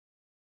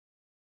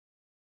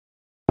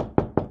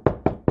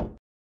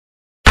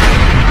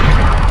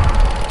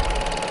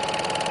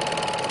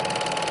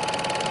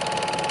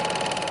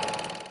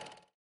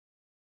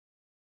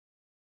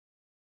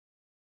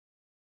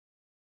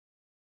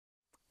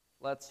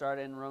Let's start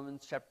in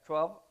Romans chapter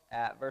 12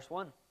 at verse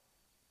 1.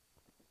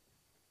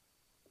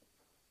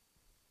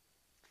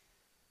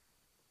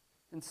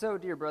 And so,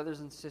 dear brothers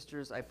and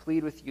sisters, I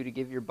plead with you to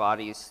give your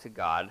bodies to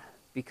God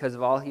because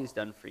of all he's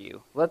done for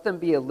you. Let them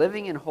be a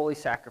living and holy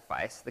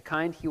sacrifice, the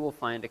kind he will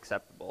find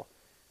acceptable.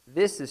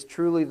 This is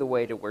truly the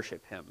way to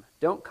worship him.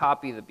 Don't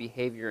copy the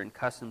behavior and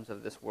customs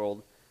of this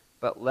world,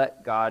 but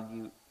let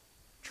God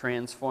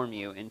transform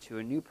you into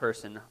a new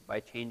person by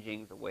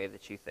changing the way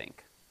that you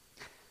think.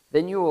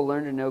 Then you will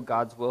learn to know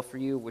God's will for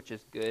you, which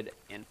is good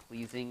and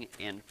pleasing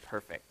and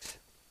perfect.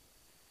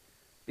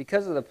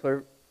 Because of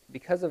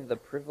the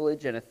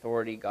privilege and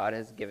authority God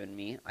has given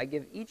me, I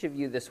give each of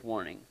you this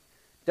warning.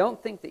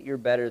 Don't think that you're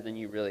better than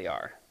you really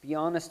are. Be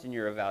honest in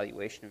your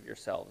evaluation of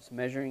yourselves,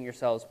 measuring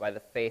yourselves by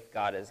the faith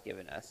God has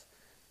given us.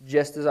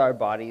 Just as our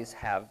bodies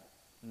have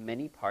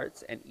many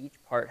parts and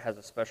each part has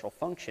a special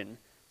function,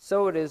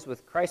 so it is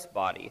with Christ's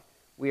body.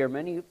 We are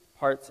many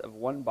parts of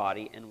one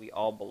body and we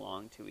all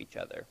belong to each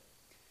other.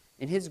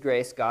 In his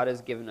grace, God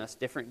has given us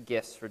different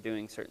gifts for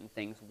doing certain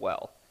things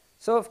well.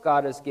 So if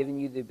God has given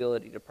you the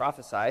ability to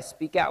prophesy,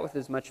 speak out with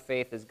as much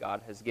faith as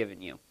God has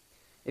given you.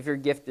 If your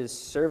gift is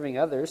serving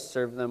others,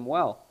 serve them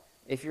well.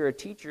 If you're a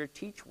teacher,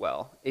 teach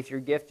well. If your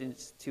gift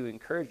is to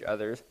encourage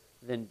others,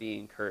 then be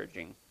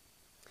encouraging.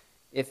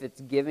 If it's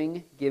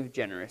giving, give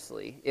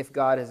generously. If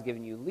God has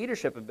given you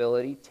leadership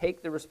ability,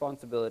 take the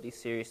responsibility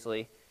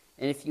seriously.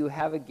 And if you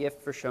have a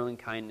gift for showing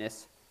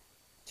kindness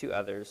to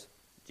others,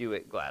 do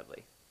it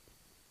gladly.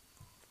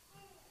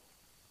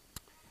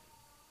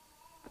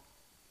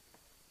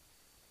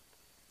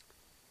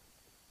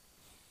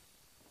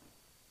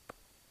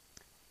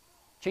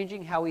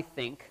 Changing how we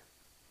think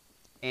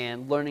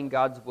and learning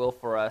God's will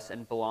for us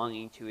and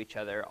belonging to each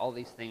other, all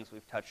these things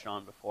we've touched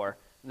on before,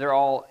 they're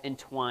all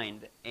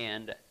entwined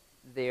and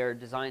they're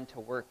designed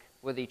to work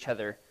with each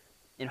other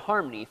in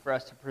harmony for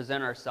us to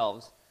present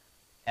ourselves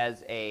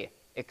as a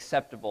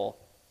acceptable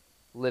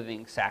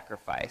living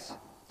sacrifice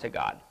to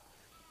God.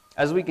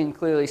 As we can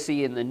clearly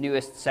see in the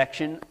newest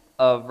section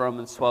of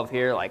Romans 12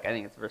 here, like I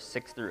think it's verse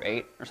 6 through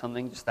 8 or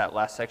something, just that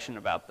last section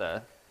about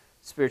the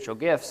spiritual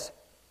gifts,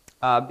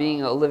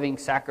 being a living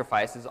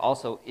sacrifice is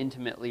also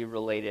intimately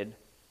related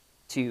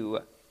to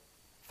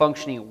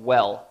functioning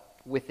well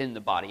within the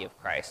body of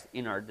Christ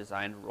in our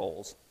designed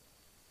roles.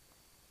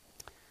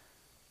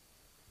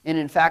 And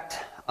in fact,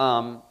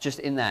 just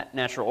in that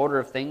natural order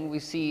of things, we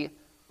see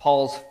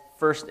Paul's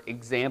first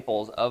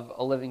examples of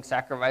a living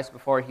sacrifice.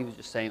 Before, he was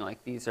just saying,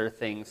 like, these are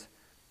things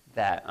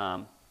that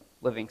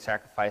living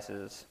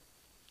sacrifices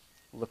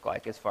look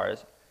like, as far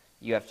as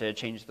you have to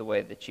change the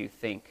way that you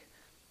think.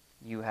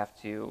 You have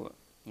to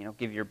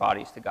give your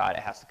bodies to God.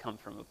 It has to come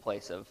from a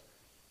place of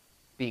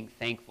being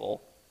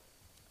thankful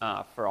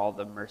for all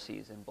the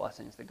mercies and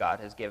blessings that God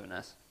has given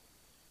us.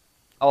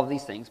 All of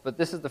these things. But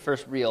this is the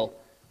first real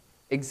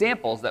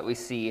examples that we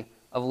see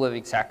of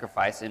living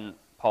sacrifice in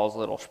Paul's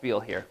little spiel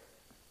here.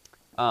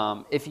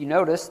 If you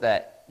notice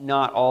that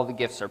not all the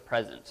gifts are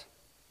present,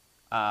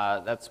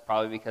 that's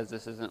probably because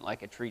this isn't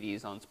like a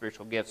treatise on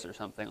spiritual gifts or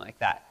something like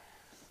that.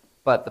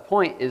 But the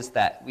point is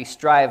that we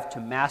strive to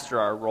master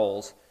our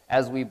roles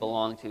as we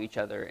belong to each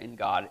other in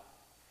God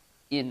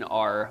in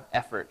our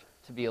effort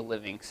to be a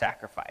living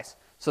sacrifice.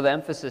 So the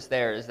emphasis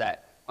there is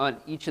that on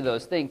each of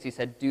those things, he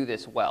said, do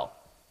this well,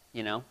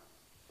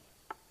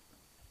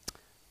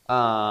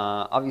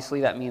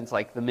 Obviously, that means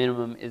like the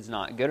minimum is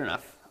not good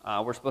enough.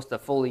 We're supposed to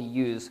fully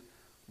use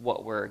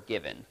what we're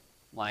given.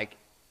 Like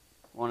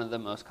one of the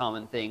most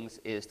common things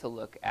is to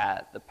look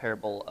at the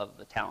parable of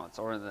the talents,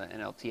 or in the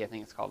NLT, I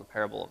think it's called the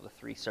parable of the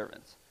three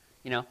servants,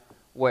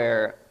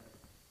 where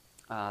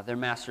their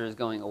master is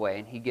going away,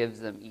 and he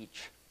gives them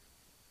each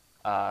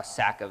a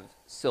sack of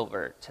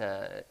silver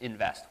to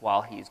invest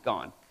while he's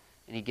gone.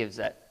 And he gives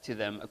that to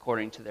them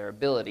according to their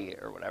ability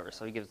or whatever.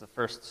 So he gives the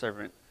first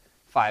servant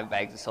 5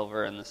 bags of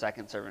silver, and the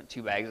second servant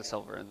 2 bags of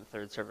silver, and the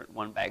third servant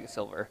 1 bag of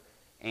silver.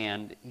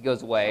 And he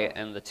goes away,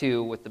 and the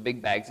two with the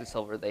big bags of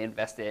silver, they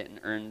invest it and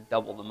earn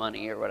double the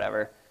money or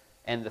whatever.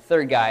 And the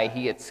third guy,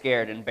 he gets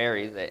scared and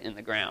buries it in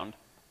the ground.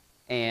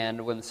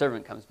 And when the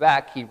servant comes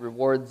back, he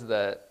rewards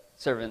the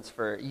servants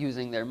for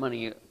using their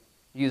money,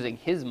 using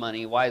his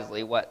money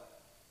wisely,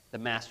 what the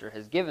master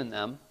has given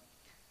them.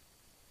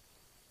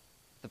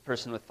 The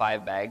person with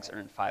 5 bags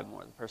earned 5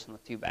 more. The person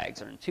with 2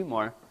 bags earned 2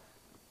 more.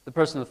 The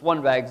person with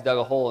 1 bag dug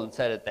a hole and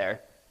set it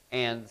there.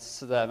 And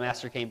so the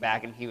master came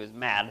back and he was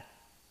mad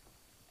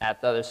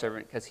at the other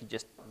servant because he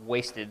just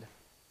wasted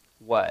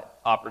what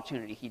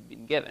opportunity he'd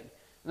been given.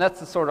 And that's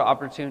the sort of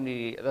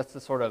opportunity, that's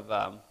the sort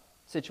of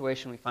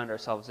situation we find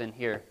ourselves in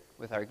here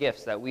with our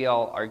gifts, that we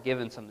all are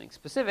given something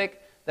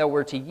specific that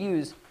we're to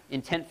use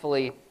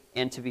intentfully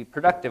and to be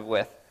productive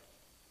with.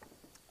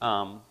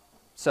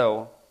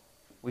 So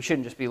we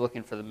shouldn't just be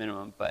looking for the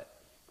minimum, but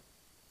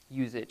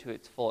use it to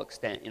its full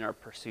extent in our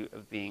pursuit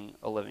of being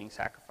a living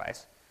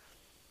sacrifice.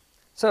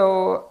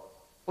 So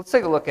let's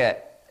take a look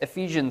at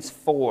Ephesians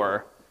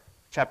 4,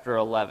 chapter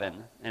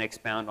 11, and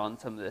expound on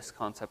some of this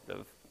concept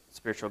of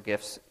spiritual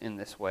gifts in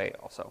this way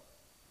also.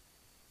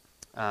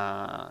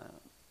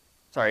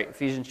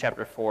 Ephesians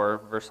chapter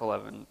 4, verse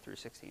 11 through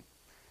 16.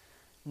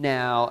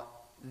 Now,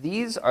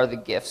 these are the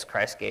gifts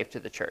Christ gave to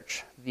the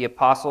church: the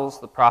apostles,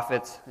 the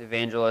prophets, the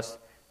evangelists,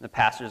 and the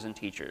pastors and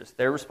teachers.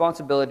 Their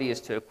responsibility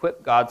is to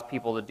equip God's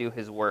people to do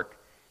his work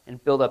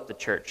and build up the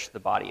church, the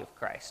body of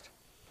Christ.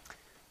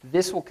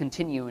 This will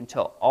continue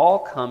until all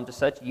come to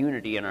such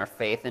unity in our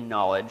faith and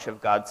knowledge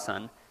of God's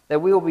Son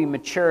that we will be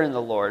mature in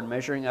the Lord,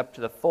 measuring up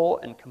to the full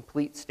and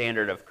complete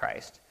standard of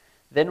Christ.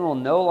 Then we'll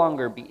no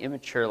longer be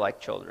immature like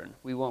children.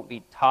 We won't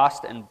be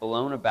tossed and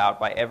blown about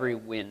by every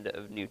wind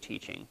of new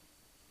teaching.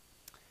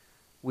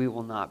 We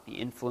will not be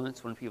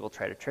influenced when people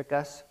try to trick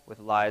us with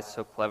lies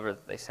so clever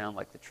that they sound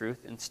like the truth.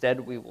 Instead,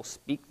 we will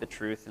speak the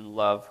truth in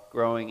love,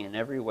 growing in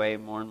every way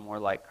more and more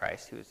like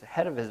Christ, who is the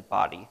head of his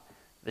body,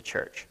 the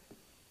church.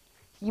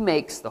 He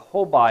makes the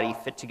whole body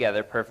fit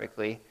together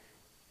perfectly.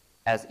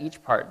 As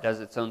each part does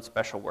its own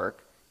special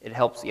work, it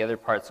helps the other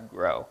parts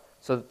grow,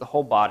 so that the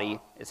whole body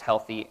is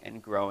healthy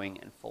and growing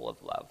and full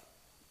of love.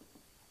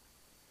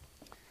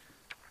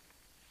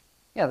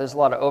 Yeah, there's a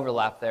lot of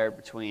overlap there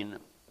between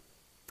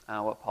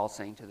what Paul's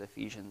saying to the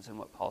Ephesians and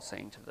what Paul's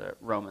saying to the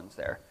Romans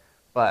there.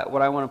 But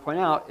what I want to point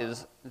out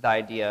is the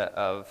idea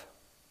of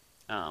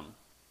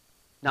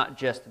not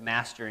just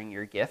mastering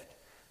your gift,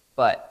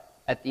 but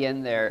at the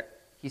end there,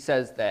 he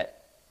says that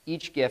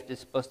each gift is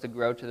supposed to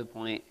grow to the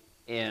point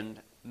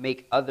and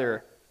make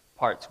other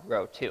parts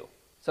grow too.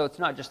 So it's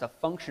not just a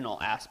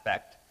functional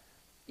aspect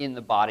in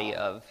the body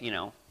of,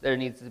 there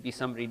needs to be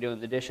somebody doing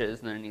the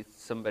dishes and there needs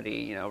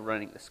somebody,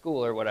 running the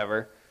school or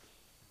whatever.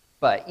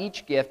 But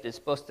each gift is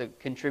supposed to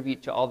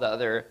contribute to all the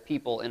other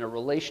people in a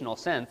relational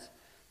sense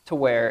to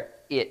where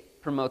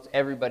it promotes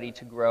everybody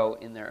to grow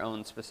in their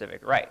own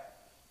specific right.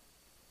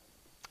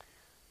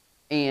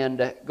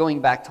 And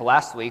going back to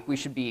last week, we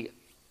should be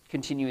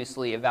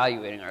continuously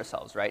evaluating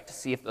ourselves, right, to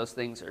see if those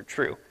things are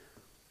true.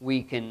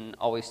 We can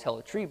always tell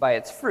a tree by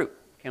its fruit,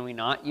 can we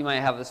not? You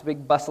might have this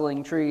big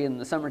bustling tree in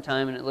the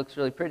summertime and it looks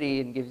really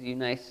pretty and gives you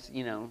nice,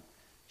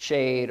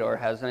 shade or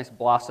has nice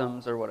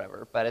blossoms or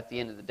whatever. But at the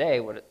end of the day,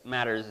 what it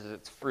matters is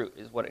its fruit,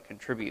 is what it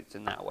contributes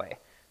in that way.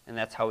 And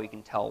that's how we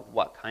can tell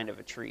what kind of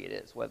a tree it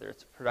is, whether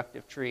it's a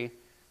productive tree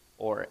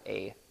or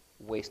a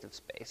waste of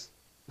space.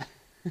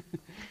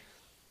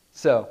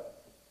 So,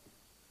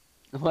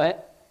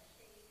 what?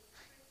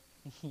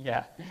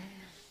 Yeah.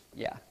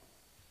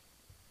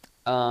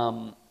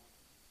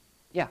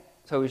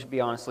 So we should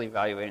be honestly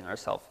evaluating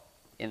ourselves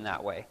in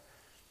that way.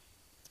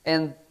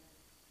 And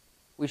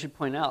we should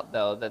point out,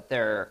 though, that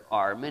there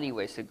are many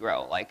ways to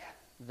grow. Like,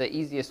 the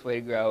easiest way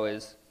to grow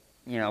is,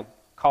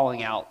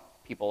 calling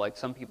out people. Like,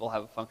 some people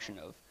have a function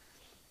of,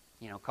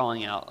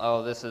 calling out,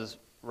 oh, this is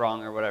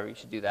wrong or whatever, you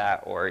should do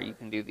that, or you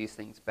can do these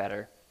things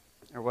better,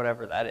 or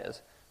whatever that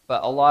is.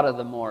 But a lot of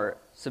the more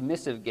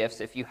submissive gifts,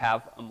 if you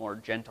have a more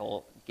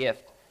gentle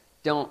gift,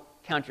 don't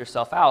count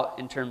yourself out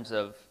in terms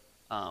of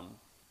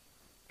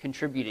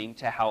contributing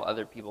to how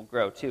other people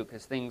grow too,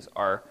 because things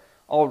are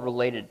all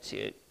related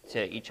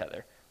to each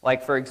other.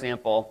 Like, for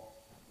example,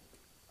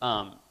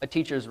 a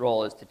teacher's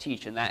role is to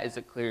teach, and that is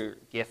a clear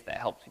gift that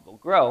helps people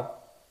grow.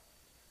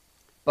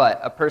 But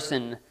a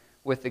person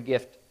with the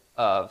gift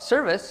of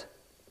service,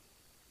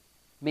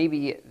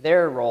 maybe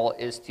their role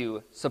is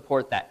to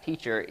support that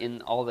teacher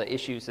in all the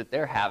issues that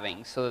they're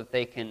having so that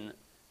they can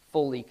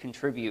fully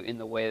contribute in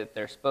the way that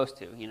they're supposed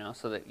to,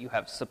 so that you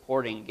have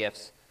supporting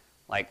gifts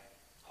like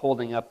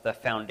holding up the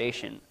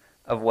foundation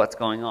of what's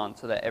going on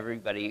so that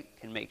everybody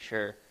can make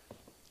sure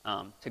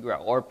to grow.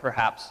 Or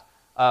perhaps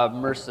a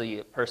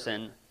mercy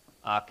person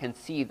can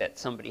see that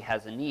somebody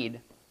has a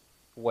need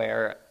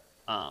where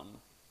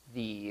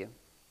the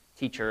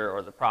teacher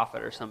or the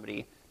prophet or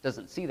somebody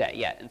doesn't see that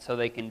yet, and so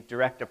they can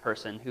direct a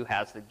person who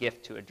has the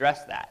gift to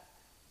address that.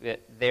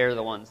 They're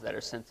the ones that are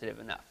sensitive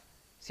enough.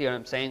 See what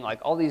I'm saying? Like,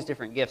 all these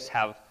different gifts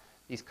have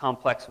these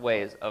complex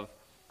ways of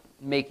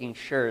making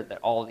sure that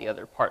all the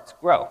other parts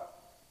grow.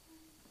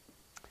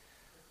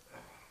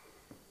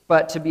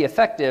 But to be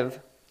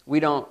effective, we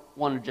don't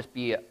want to just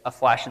be a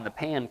flash in the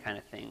pan kind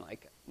of thing,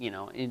 like,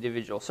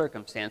 individual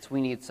circumstance. We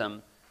need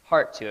some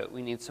heart to it.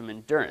 We need some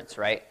endurance,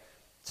 right?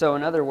 So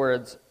in other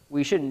words,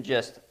 we shouldn't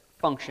just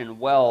function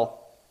well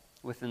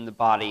within the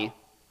body,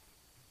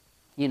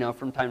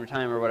 from time to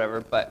time or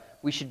whatever, but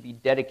we should be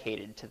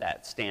dedicated to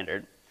that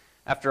standard.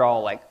 After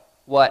all, like,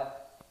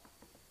 what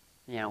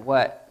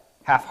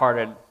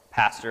half-hearted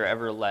pastor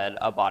ever led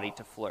a body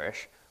to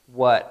flourish?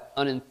 What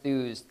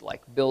unenthused,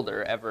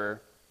 builder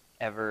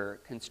ever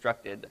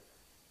constructed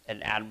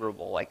an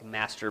admirable,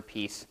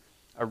 masterpiece,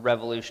 a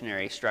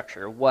revolutionary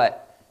structure?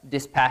 What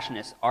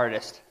dispassionate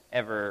artist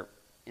ever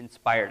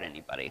inspired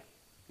anybody?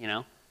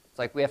 It's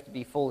like we have to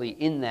be fully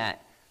in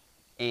that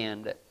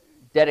and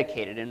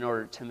dedicated in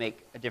order to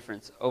make a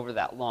difference over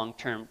that long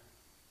term,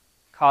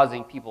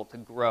 causing people to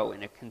grow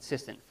in a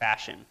consistent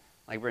fashion.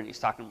 Like Brittany's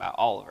talking about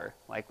Oliver.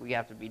 We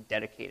have to be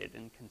dedicated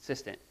and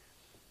consistent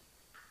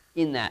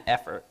in that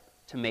effort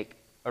to make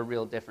a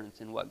real difference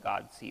in what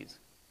God sees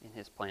in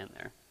his plan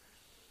there.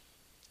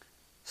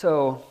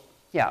 So,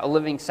 a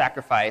living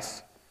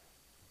sacrifice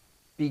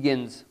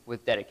begins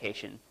with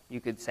dedication,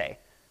 you could say.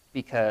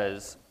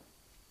 because,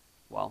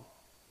 well,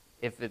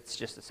 if it's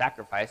just a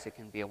sacrifice, it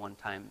can be a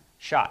one-time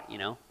shot,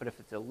 But if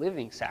it's a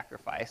living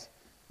sacrifice,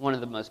 one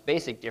of the most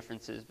basic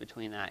differences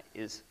between that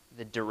is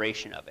the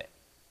duration of it,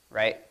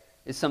 right?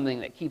 It's something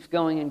that keeps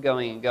going and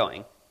going and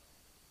going.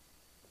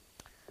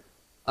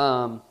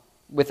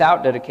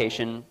 Without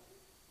dedication,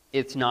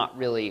 it's not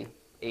really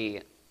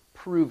a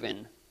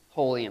proven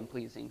holy and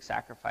pleasing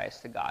sacrifice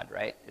to God,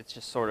 right? It's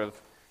just sort of,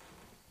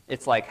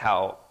 it's like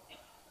how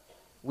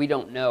we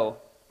don't know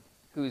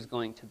who's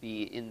going to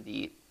be in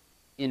the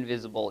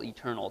invisible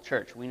eternal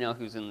church. We know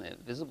who's in the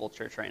visible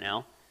church right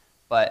now,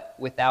 but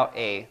without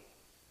a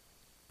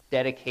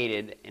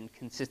dedicated and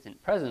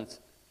consistent presence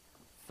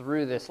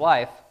through this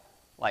life,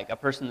 like a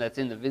person that's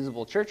in the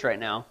visible church right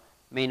now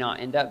may not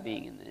end up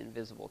being in the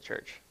invisible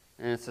church.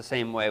 And it's the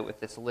same way with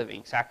this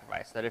living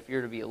sacrifice, that if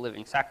you're to be a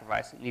living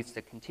sacrifice, it needs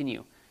to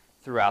continue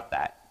throughout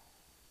that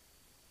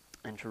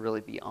and to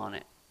really be on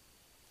it.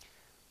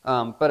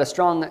 But a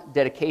strong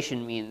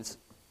dedication means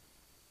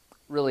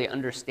really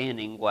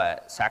understanding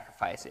what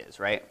sacrifice is,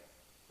 right?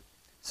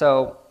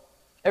 So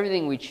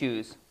everything we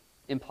choose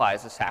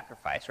implies a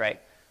sacrifice, right?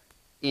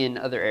 In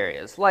other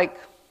areas, like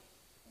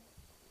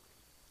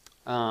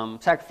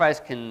sacrifice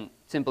can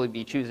simply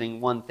be choosing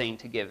one thing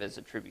to give as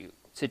a tribute,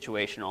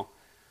 situational.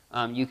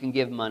 You can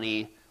give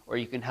money, or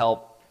you can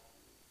help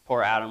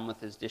poor Adam with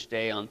his dish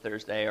day on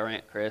Thursday, or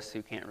Aunt Chris,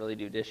 who can't really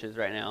do dishes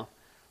right now.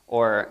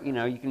 Or, you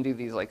can do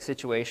these like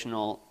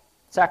situational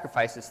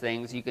sacrifices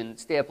things. You can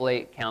stay up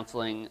late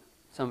counseling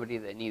somebody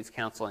that needs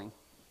counseling.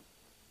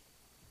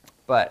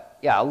 But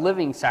yeah, a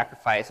living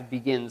sacrifice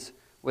begins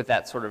with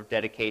that sort of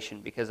dedication,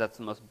 because that's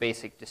the most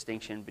basic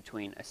distinction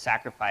between a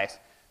sacrifice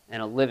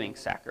and a living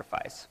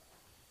sacrifice.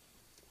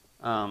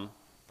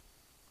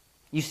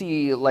 You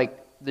see,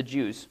 like the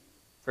Jews,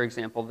 for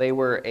example, they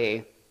were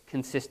a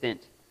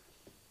consistent,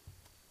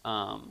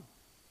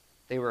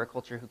 they were a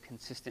culture who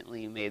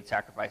consistently made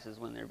sacrifices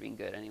when they were being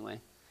good anyway,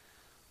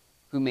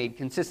 who made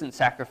consistent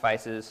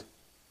sacrifices,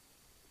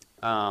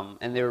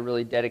 and they were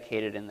really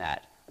dedicated in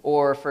that.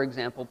 Or, for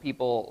example,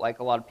 like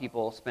a lot of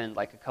people spend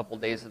like a couple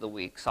days of the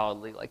week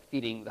solidly like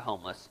feeding the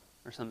homeless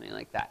or something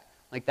like that.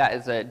 Like that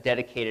is a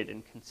dedicated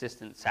and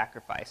consistent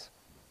sacrifice.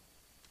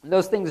 And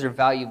those things are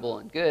valuable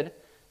and good,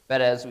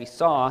 but as we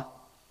saw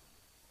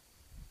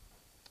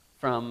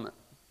from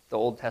the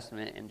Old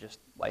Testament and just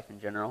life in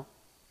general,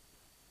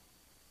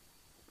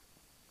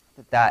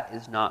 that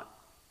is not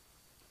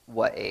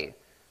what a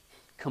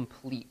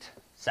complete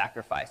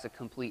sacrifice, a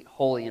complete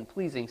holy and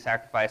pleasing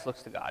sacrifice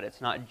looks to God.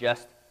 It's not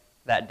just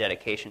that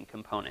dedication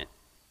component.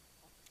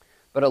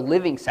 But a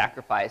living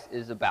sacrifice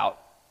is about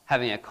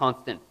having a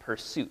constant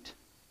pursuit,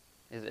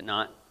 is it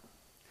not?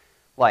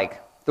 Like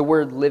the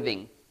word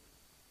living,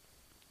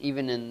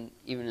 even in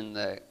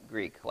the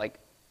Greek, like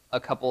a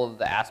couple of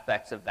the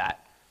aspects of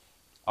that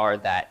are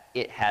that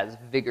it has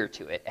vigor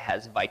to it, it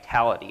has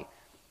vitality.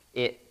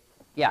 It,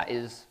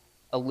 is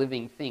a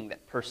living thing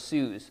that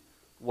pursues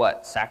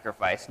what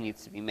sacrifice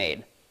needs to be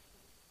made.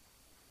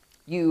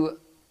 You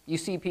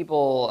see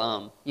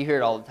people, you hear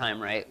it all the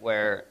time, right,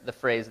 where the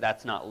phrase,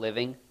 "that's not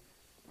living,"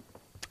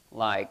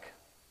 like,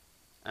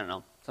 I don't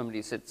know,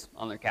 somebody sits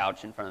on their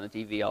couch in front of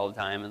the TV all the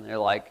time, and they're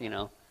like,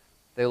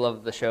 they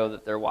love the show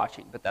that they're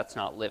watching, but that's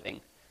not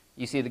living.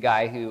 You see the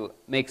guy who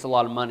makes a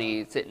lot of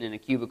money sitting in a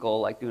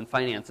cubicle, like doing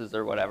finances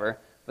or whatever,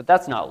 but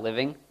that's not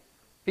living.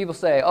 People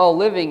say, oh,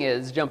 living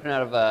is jumping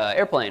out of an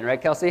airplane,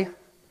 right, Kelsey?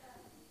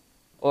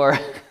 Or,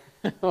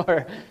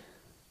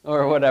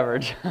 or whatever.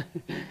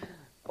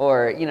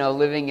 Or,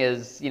 living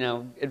is,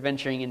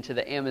 adventuring into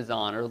the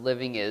Amazon, or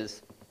living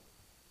is,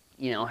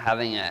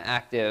 having an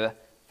active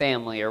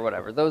family or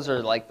whatever. Those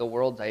are like the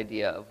world's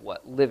idea of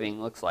what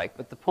living looks like.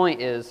 But the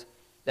point is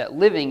that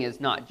living is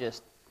not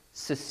just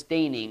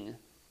sustaining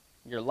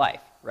your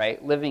life,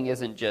 right? Living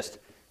isn't just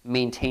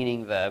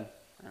maintaining the,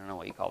 I don't know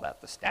what you call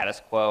that, the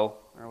status quo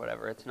or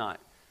whatever. It's not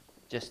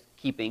just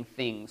keeping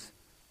things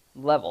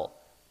level.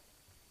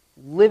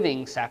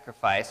 Living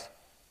sacrifice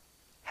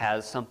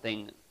has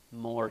something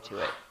more to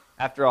it.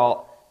 After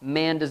all,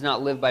 man does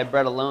not live by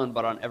bread alone,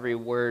 but on every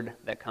word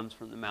that comes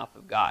from the mouth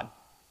of God,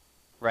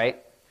 right?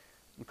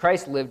 And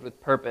Christ lived with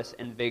purpose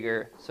and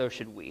vigor, so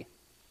should we.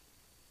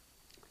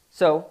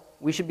 So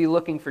we should be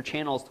looking for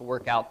channels to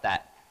work out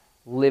that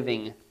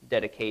living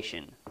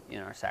dedication in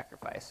our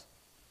sacrifice.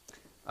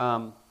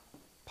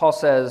 Paul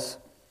says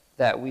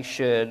that we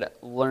should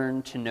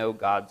learn to know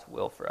God's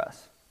will for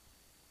us.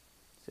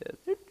 It says,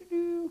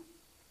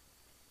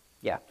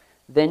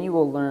 then you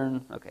will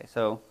learn,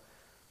 so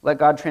let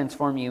God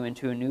transform you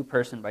into a new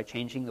person by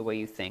changing the way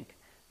you think.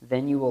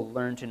 Then you will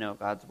learn to know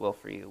God's will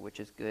for you,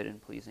 which is good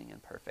and pleasing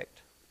and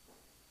perfect.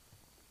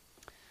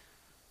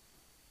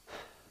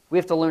 We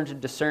have to learn to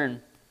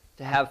discern,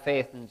 to have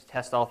faith and to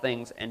test all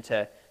things, and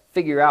to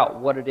figure out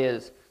what it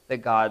is that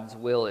God's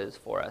will is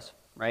for us,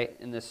 right,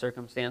 in this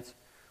circumstance.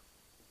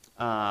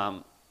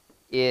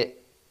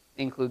 It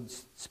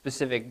includes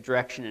specific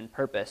direction and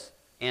purpose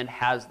and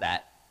has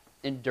that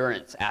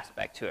endurance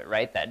aspect to it,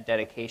 right, that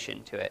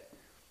dedication to it.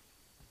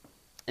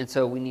 And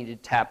so we need to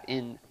tap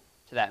into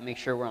to that, make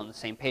sure we're on the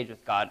same page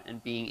with God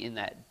and being in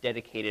that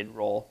dedicated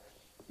role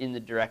in the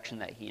direction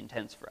that he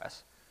intends for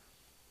us.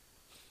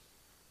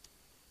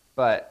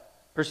 But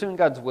pursuing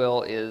God's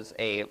will is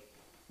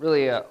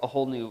really a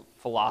whole new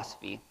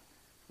philosophy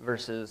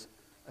versus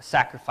a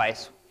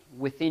sacrifice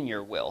within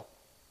your will.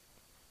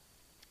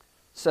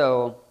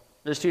 So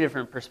there's two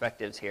different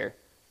perspectives here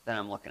that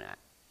I'm looking at.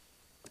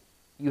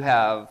 You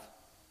have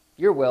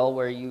your will,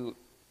 where you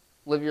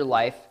live your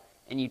life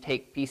and you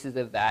take pieces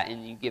of that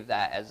and you give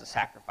that as a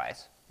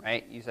sacrifice,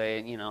 right? You say,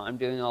 I'm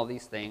doing all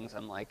these things.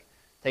 I'm like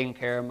taking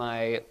care of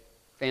my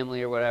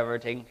family or whatever,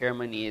 taking care of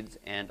my needs,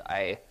 and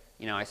I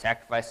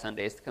sacrifice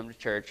Sundays to come to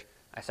church.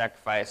 I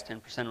sacrifice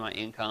 10% of my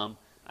income.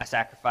 I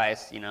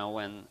sacrifice,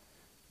 when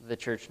the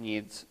church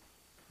needs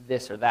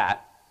this or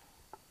that.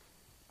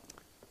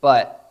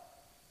 But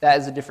that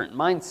is a different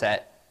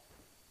mindset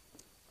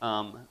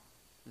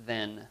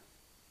than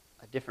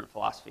a different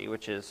philosophy,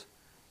 which is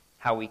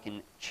how we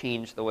can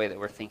change the way that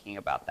we're thinking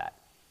about that.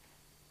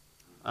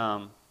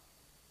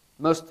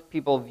 Most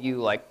people view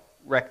like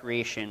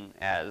recreation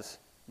as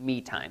me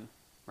time,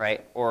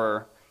 right?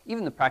 Or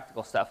even the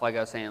practical stuff, like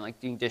I was saying, like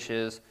doing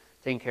dishes,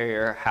 taking care of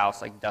your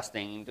house, like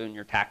dusting, doing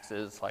your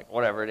taxes, like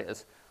whatever it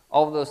is.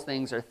 All of those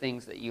things are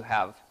things that you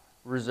have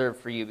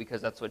reserved for you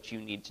because that's what you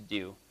need to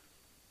do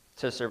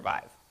to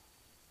survive.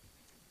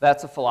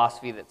 That's a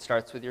philosophy that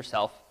starts with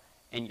yourself,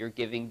 and you're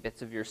giving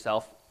bits of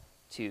yourself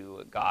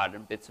to God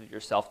and bits of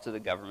yourself to the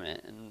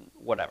government and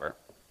whatever.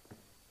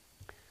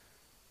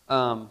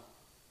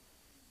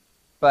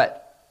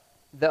 But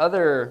the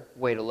other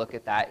way to look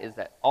at that is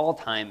that all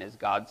time is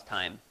God's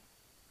time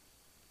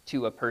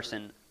to a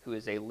person who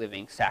is a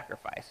living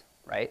sacrifice,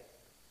 right?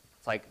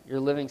 It's like your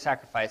living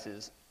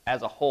sacrifices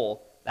as a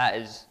whole, that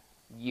is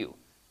you.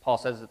 Paul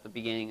says at the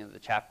beginning of the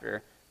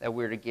chapter that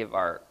we're to give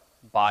our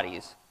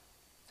bodies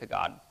to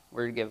God.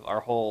 We're to give our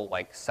whole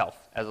self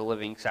as a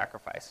living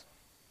sacrifice.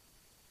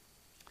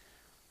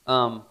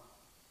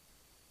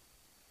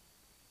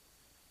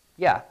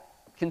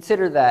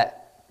 Consider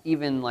that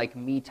even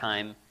me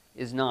time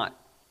is not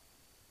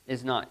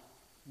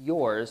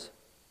yours,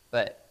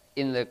 but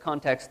in the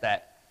context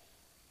that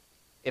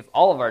if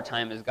all of our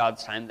time is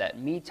God's time, that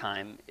me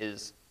time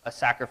is a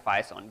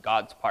sacrifice on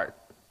God's part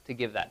to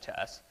give that to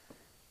us.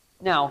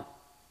 Now,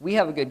 we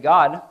have a good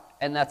God,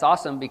 and that's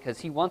awesome because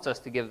he wants us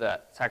to give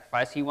that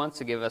sacrifice. He wants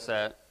to give us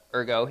a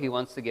ergo. He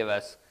wants to give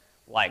us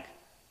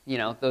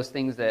those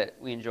things that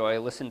we enjoy.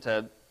 Listen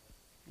to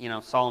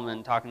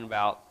Solomon talking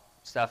about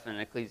stuff in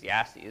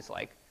Ecclesiastes,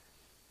 like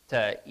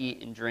to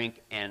eat and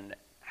drink and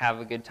have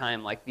a good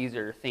time. Like, these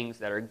are things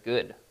that are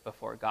good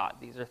before God.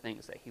 These are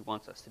things that he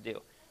wants us to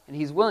do. And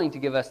he's willing to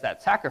give us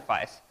that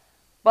sacrifice.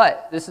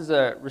 But this is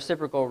a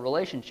reciprocal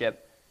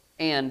relationship,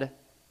 and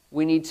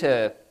we need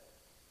to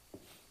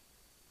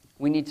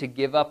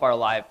give up our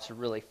lives to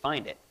really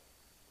find it.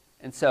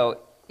 And so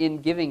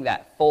in giving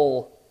that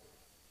full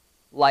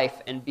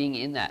life and being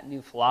in that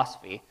new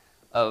philosophy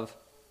of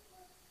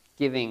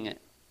giving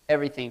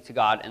everything to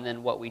God, and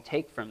then what we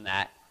take from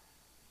that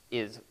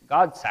is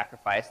God's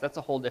sacrifice, that's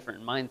a whole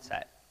different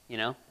mindset,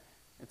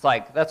 It's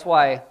like, that's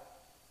why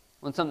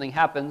when something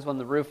happens, when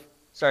the roof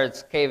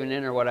starts caving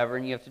in or whatever,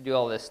 and you have to do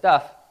all this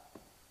stuff,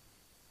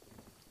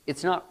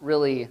 it's not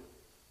really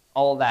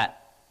all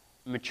that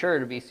mature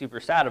to be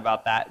super sad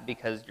about that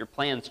because your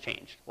plans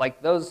changed.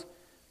 Like, those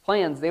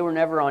plans, they were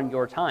never on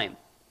your time.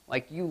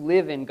 Like, you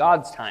live in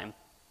God's time,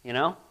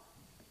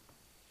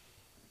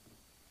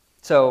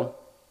 So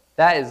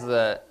that is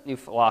the new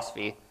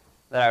philosophy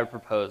that I would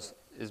propose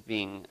is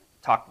being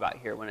talked about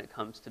here when it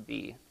comes to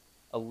be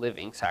a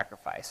living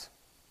sacrifice.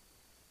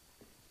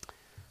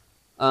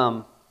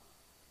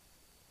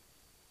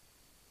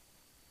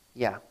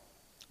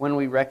 When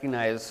we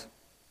recognize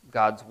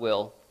God's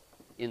will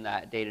in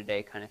that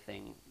day-to-day kind of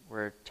thing,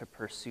 we're to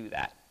pursue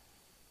that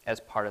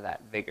as part of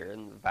that vigor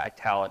and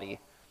vitality.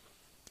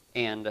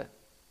 And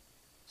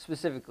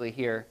specifically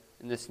here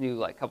in this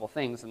new couple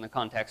things in the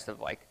context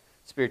of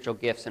spiritual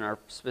gifts and our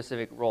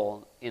specific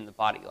role in the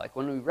body. Like,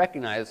 when we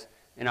recognize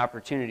an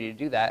opportunity to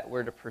do that,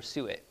 we're to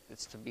pursue it.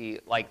 It's to be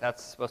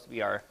that's supposed to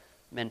be our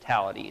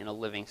mentality in a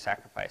living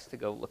sacrifice, to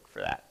go look for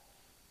that.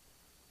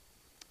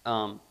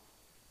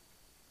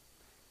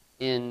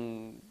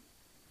 In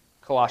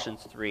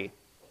Colossians 3,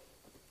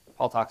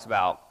 Paul talks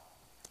about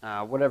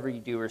whatever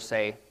you do or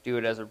say, do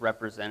it as a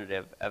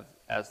representative of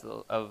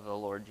the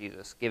Lord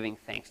Jesus, giving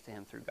thanks to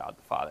him through God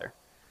the Father.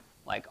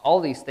 All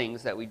these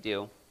things that we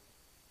do,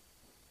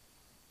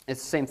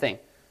 it's the same thing.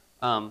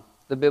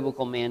 The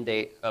biblical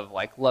mandate of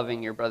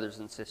loving your brothers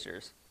and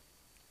sisters.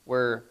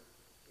 We're,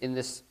 in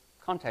this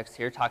context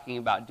here, talking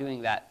about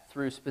doing that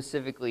through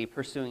specifically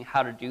pursuing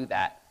how to do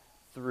that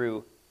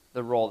through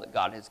the role that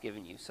God has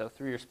given you. So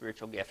through your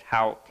spiritual gift,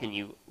 how can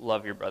you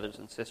love your brothers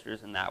and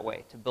sisters in that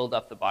way to build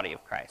up the body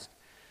of Christ?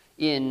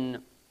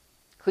 In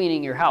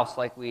cleaning your house,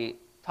 like we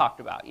talked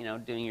about,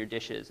 doing your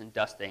dishes and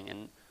dusting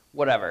and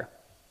whatever.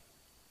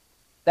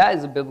 That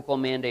is a biblical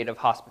mandate of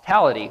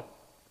hospitality.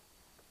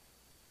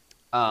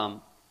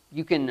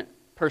 You can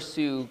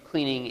pursue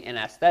cleaning and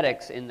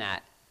aesthetics in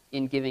that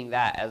in giving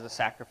that as a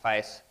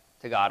sacrifice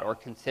to God or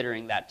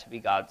considering that to be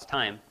God's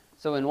time.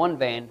 So in one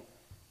vein,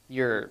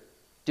 you're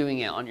doing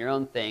it on your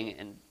own thing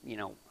and,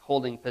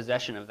 holding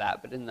possession of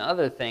that. But in the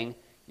other thing,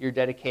 you're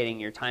dedicating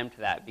your time to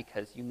that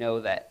because you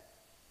know that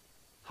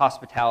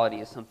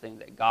hospitality is something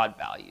that God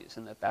values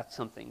and that that's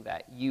something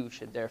that you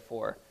should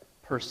therefore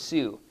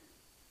pursue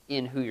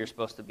in who you're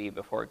supposed to be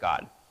before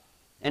God.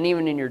 And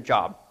even in your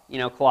job,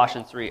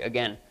 Colossians 3,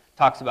 again,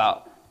 talks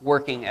about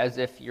working as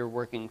if you're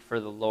working for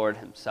the Lord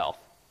himself.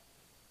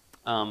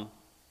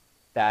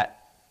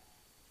 That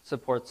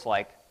supports,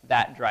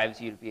 that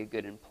drives you to be a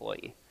good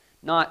employee.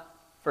 Not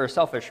for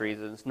selfish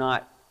reasons,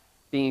 not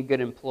being a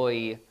good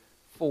employee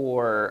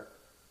for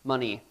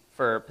money,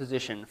 for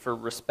position, for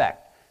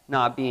respect,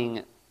 not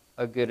being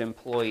a good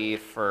employee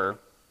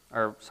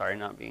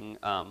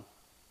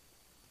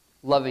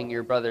loving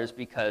your brothers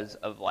because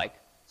of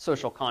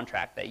social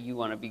contract that you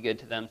want to be good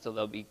to them so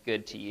they'll be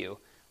good to you,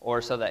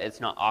 or so that it's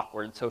not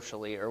awkward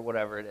socially or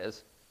whatever it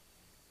is.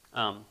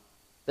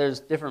 There's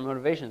different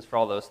motivations for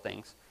all those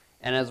things.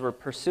 And as we're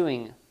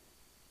pursuing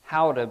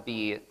how to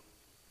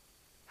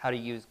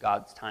use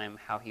God's time,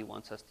 how he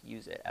wants us to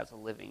use it as a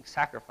living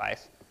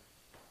sacrifice,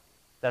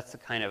 that's the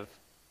kind of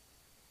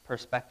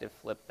perspective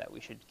flip that we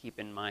should keep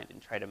in mind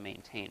and try to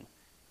maintain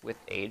with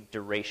a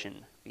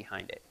duration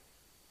behind it.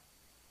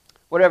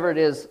 Whatever it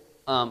is,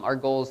 our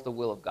goal is the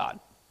will of God,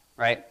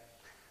 right?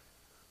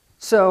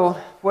 So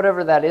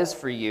whatever that is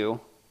for you,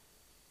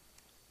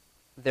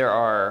 there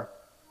are,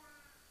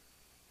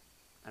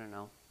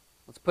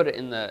 let's put it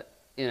in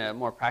a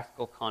more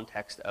practical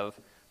context of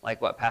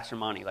what Pastor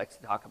Monty likes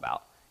to talk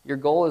about. Your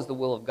goal is the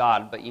will of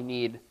God, but you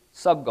need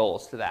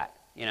sub-goals to that,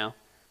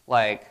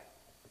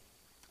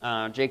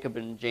 Jacob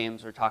and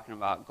James were talking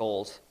about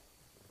goals.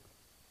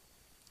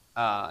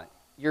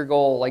 Your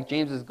goal,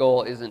 James's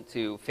goal isn't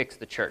to fix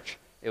the church,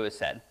 it was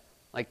said.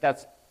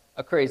 That's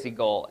a crazy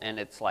goal, and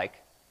it's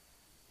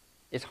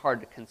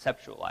hard to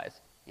conceptualize.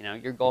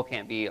 Your goal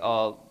can't be,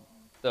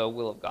 the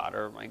will of God,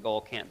 or my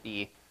goal can't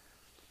be,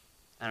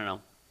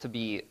 to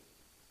be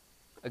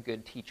a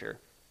good teacher,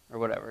 or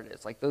whatever it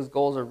is. Those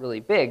goals are really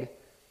big,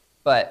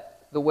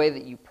 but the way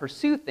that you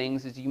pursue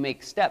things is you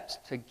make steps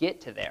to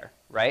get to there,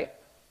 right?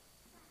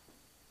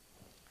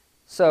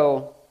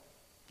 So,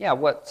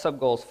 what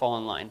sub-goals fall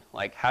in line?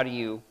 How do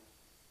you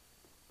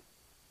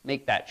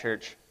make that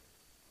church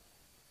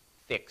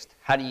fixed?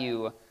 How do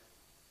you,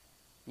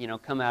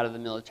 come out of the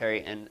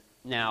military and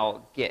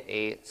now get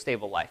a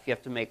stable life? You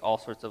have to make all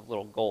sorts of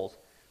little goals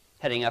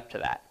heading up to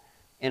that.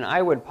 And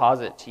I would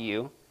posit to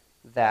you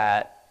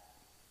that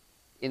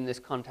in this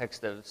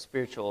context of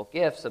spiritual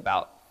gifts,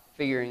 about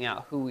figuring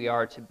out who we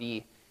are to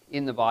be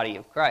in the body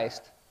of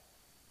Christ,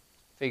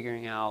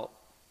 figuring out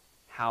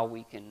how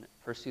we can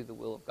pursue the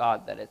will of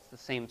God, that it's the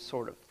same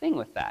sort of thing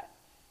with that.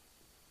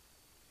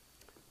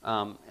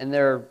 And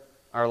there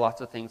are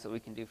lots of things that we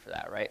can do for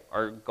that, right?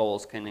 Our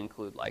goals can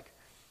include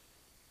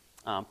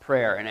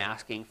prayer and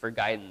asking for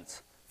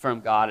guidance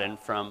from God and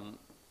from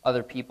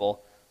other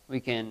people. We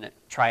can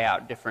try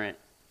out different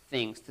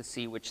things to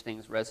see which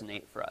things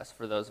resonate for us,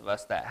 for those of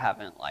us that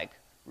haven't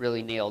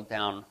really nailed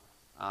down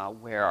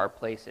where our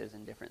place is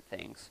in different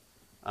things.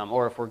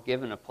 Or if we're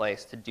given a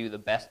place, to do the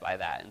best by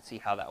that and see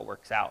how that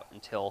works out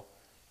until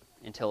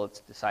it's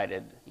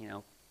decided,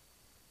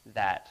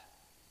 that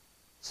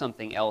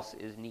something else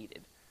is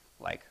needed.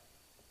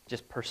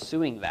 Just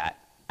pursuing that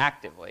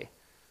actively.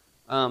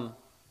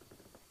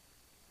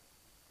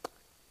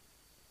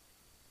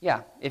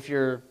 If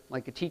you're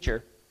a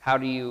teacher,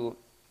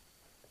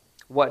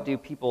 what do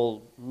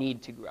people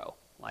need to grow?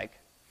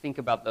 Think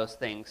about those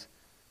things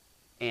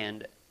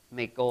and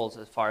make goals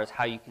as far as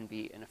how you can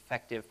be an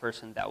effective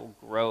person that will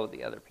grow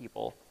the other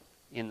people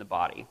in the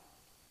body.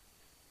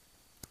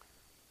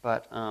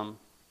 But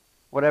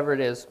whatever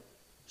it is,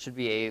 should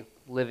be a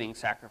living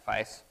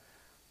sacrifice,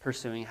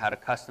 pursuing how to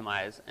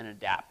customize and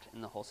adapt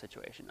in the whole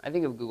situation. I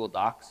think of Google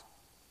Docs.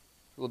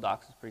 Google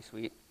Docs is pretty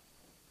sweet.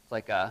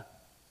 It's a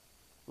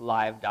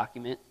live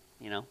document,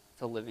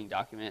 it's a living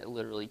document. It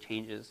literally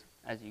changes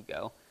as you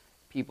go.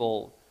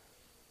 People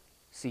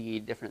see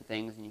different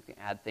things and you can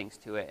add things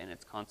to it, and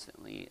it's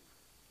constantly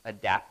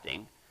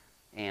adapting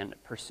and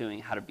pursuing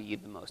how to be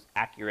the most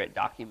accurate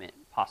document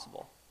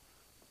possible.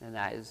 And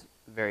that is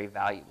very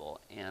valuable,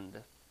 and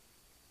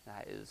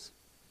that is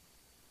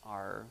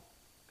our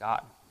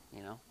God.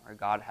 Our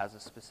God has a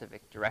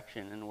specific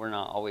direction, and we're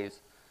not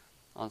always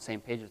on the same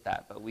page with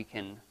that, but we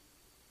can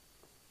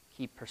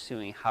keep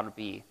pursuing how to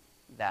be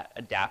that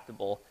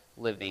adaptable,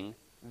 living,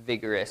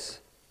 vigorous,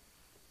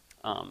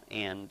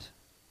 and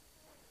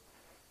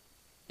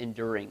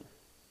enduring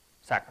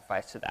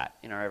sacrifice to that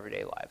in our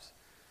everyday lives.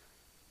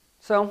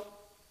 So,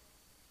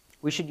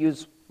 we should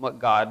use what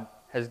God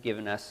has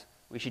given us.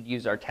 We should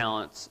use our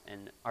talents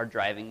and our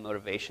driving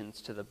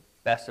motivations to the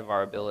best of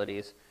our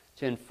abilities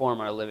to inform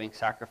our living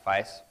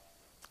sacrifice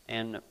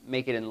and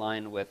make it in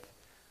line with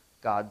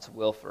God's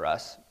will for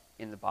us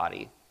in the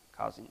body,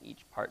 causing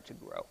each part to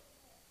grow.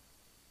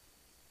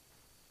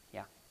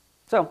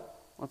 So,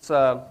 let's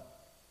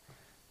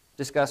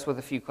discuss with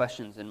a few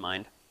questions in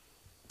mind.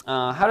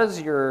 How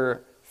does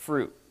your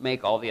fruit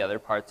make all the other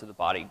parts of the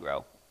body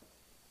grow?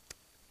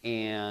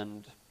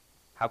 And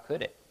how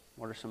could it?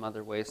 What are some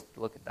other ways to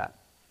look at that?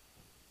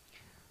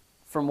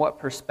 From what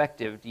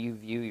perspective do you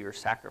view your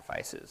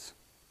sacrifices?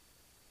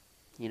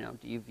 Do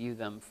you view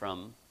them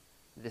from,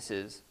 this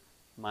is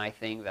my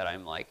thing that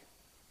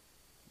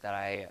that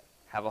I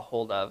have a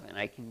hold of, and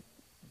I can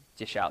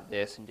dish out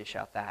this and dish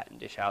out that and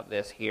dish out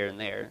this here and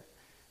there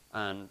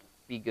and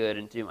be good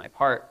and do my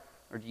part?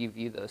 Or do you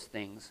view those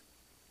things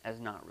as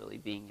not really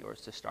being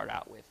yours to start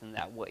out with, and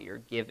that what you're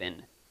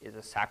given is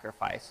a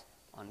sacrifice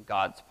on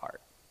God's part?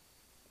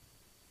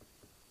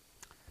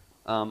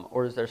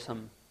 Or is there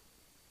some,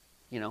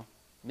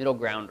 middle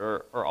ground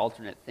or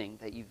alternate thing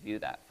that you view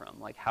that from?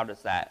 Like, how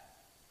does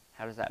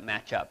that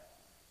match up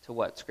to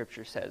what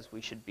Scripture says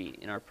we should be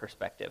in our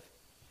perspective?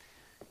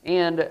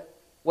 And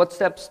what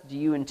steps do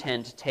you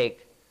intend to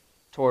take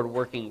toward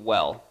working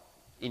well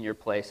in your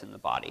place in the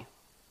body?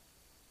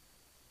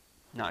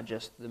 Not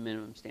just the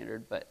minimum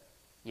standard, but,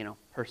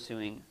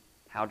 pursuing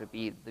how to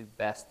be the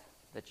best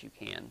that you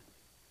can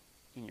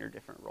in your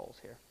different roles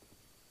here.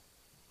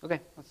 Okay,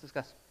 let's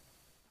discuss.